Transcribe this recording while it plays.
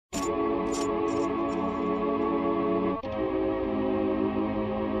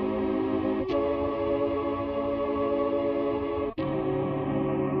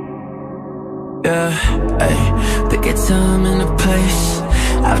Yeah, ayy, pick a time and a place,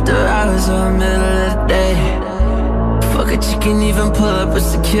 after hours or middle of the day. Fuck it, you can even pull up with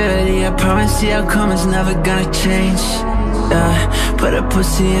security. I promise the outcome is never gonna change. Yeah, put a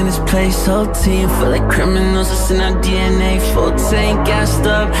pussy in his place. Whole team full of criminals, it's in our DNA. Full tank, gassed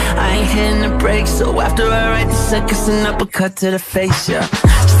up, I ain't hitting the brakes. So after I write the seconds, an uppercut to the face, yeah.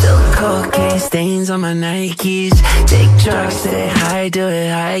 Still cocaine stains on my Nikes. Take drugs, say hi, do it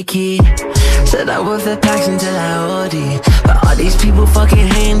high-key. Said I was the packs until I OD, but all these people fucking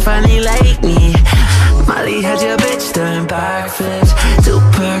hating finally like me. Molly had your bitch doing backflips. 2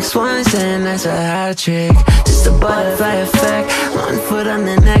 percs, 1 and that's a hatrick. Just a butterfly effect, 1 foot on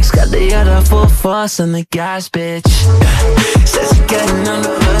the next, got the other full force on the gas, bitch. Said she getting on the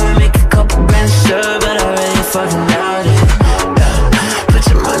road, make a couple grand sure, but I really fucking doubt it. Put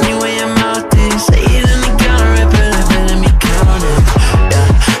your money where your mouth is, say it in the counter, rip it, let me count it.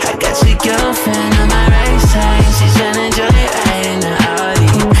 I got your girlfriend on my right side, she's tryna enjoy it right in the Audi.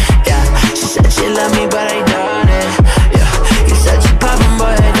 Yeah, she said she love me, but I doubt it. Yeah, you said you poppin',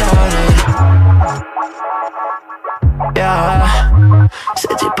 boy, I doubt it. Yeah,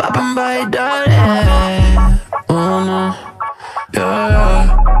 said you poppin', but I doubt it. Oh no,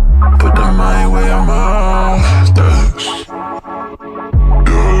 yeah, put the money where your mouth is.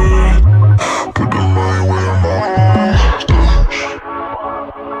 Yeah, put the money where your mouth is.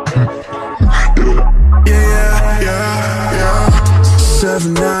 Yeah.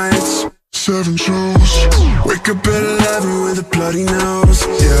 7 nights, 7 shows. Wake up at 11 with a bloody nose.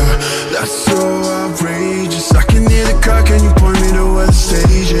 Yeah, that's so outrageous. I can hear the car, can you point me to where the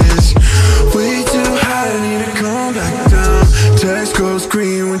stage is? Way too high, I need to come back down. Text goes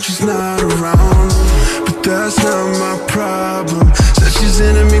green when she's not around, but that's not my problem. Said she's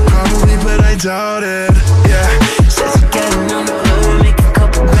into me probably, but I doubt it. Yeah, said she's getting on the road, make